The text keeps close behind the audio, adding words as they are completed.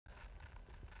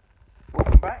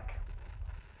back.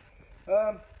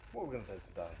 What we're going to do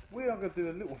today, we are going to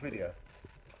do a little video.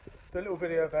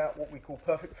 About what we call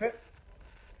Perfect Fit.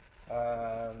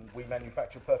 We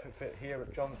manufacture Perfect Fit here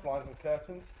at John's Blinds and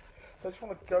Curtains. So I just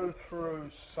want to go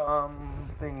through some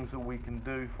things that we can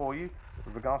do for you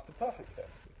with regards to Perfect Fit.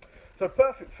 So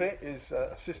Perfect Fit is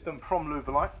a system from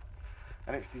Luvalite,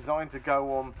 and it's designed to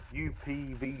go on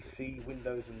UPVC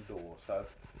windows and doors. So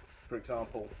for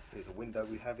example, here's a window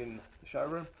we have in the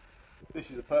showroom.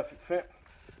 This is a Perfect Fit.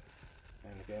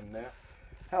 And again now,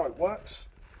 how it works,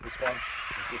 this one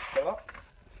is just fill up.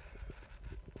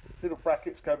 Little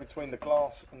brackets go between the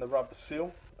glass and the rubber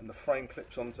seal, and the frame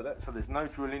clips onto that, so there's no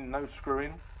drilling, no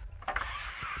screwing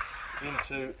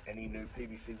into any new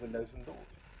PVC windows and doors.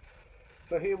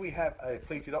 So here we have a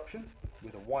pleated option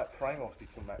with a white frame, obviously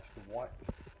to match the white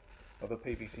of a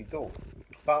PVC door.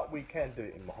 But we can do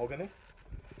it in mahogany.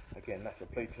 Again, that's a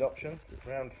pleated option.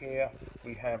 Around here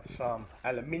we have some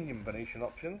aluminium Venetian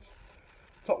options.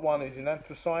 Top one is in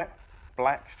anthracite,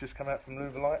 black's just come out from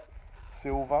Luvalite,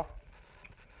 silver,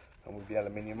 and with the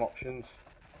aluminium options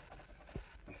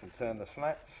you can turn the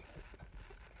slats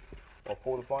or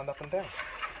pull the blind up and down.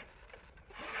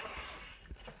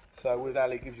 So with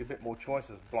Ali it gives you a bit more choice,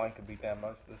 as the blind can be down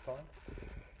most of the time.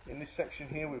 In this section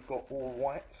here we've got all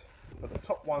white, but the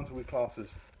top ones we class as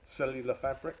cellular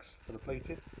fabrics for the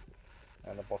pleated,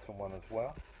 and the bottom one as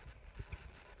well.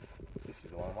 This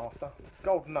is the one I'm after.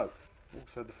 Golden oak,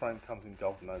 also the frame comes in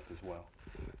golden oak as well.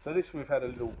 So this, we've had a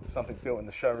little something built in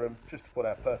the showroom just to put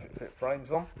our Perfect Fit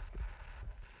frames on.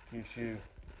 Gives you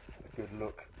a good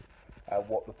look at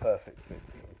what the Perfect Fit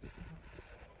is.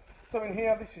 So in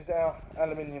here, this is our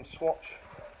aluminium swatch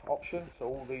option. So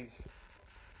all these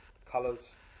colours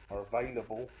are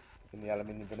available in the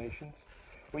aluminium Venetians.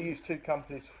 We use two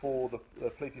companies for the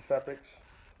pleated fabrics,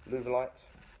 Luvalite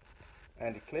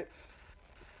and Eclipse.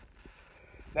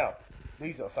 Now,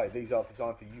 these are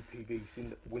designed for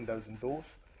UPVC windows and doors.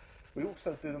 We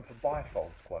also do them for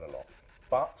bifolds quite a lot,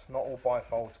 but not all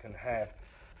bifolds can have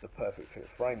the Perfect Fit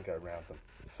frame go around them.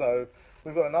 So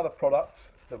we've got another product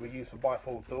that we use for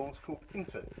bifold doors called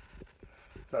Intu.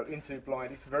 So Intu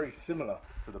blind is very similar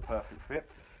to the Perfect Fit,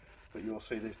 but you'll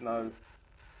see there's no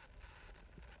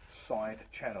side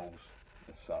channels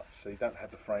as such, so you don't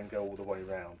have the frame go all the way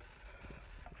around.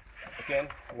 Again,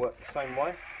 work the same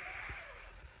way,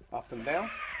 up and down.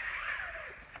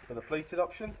 For the pleated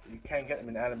option, you can get them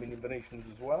in aluminium Venetians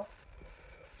as well.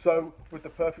 So with the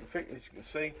Perfect Fit, as you can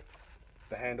see,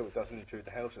 the handle, it doesn't intrude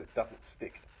the handle, so it doesn't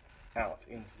stick out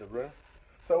into the room.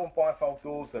 So on bifold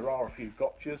doors there are a few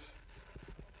gotchas.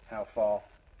 How far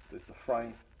does the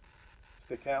frame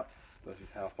stick out versus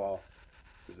how far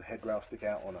does the headrail stick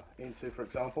out on an Intu, for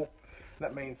example.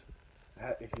 That means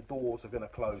if your doors are going to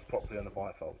close properly on the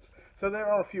bifolds. So there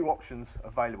are a few options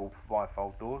available for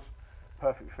bifold doors.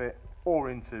 Perfect Fit or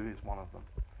Intu is one of them.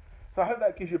 So I hope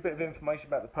that gives you a bit of information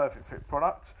about the Perfect Fit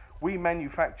product. We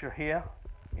manufacture here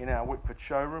in our Wickford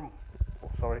showroom,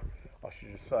 sorry, I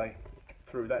should just say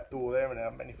through that door there in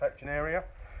our manufacturing area.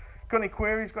 Got any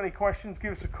queries, got any questions,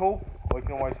 give us a call, or you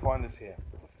can always find us here.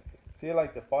 See you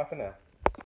later, bye for now.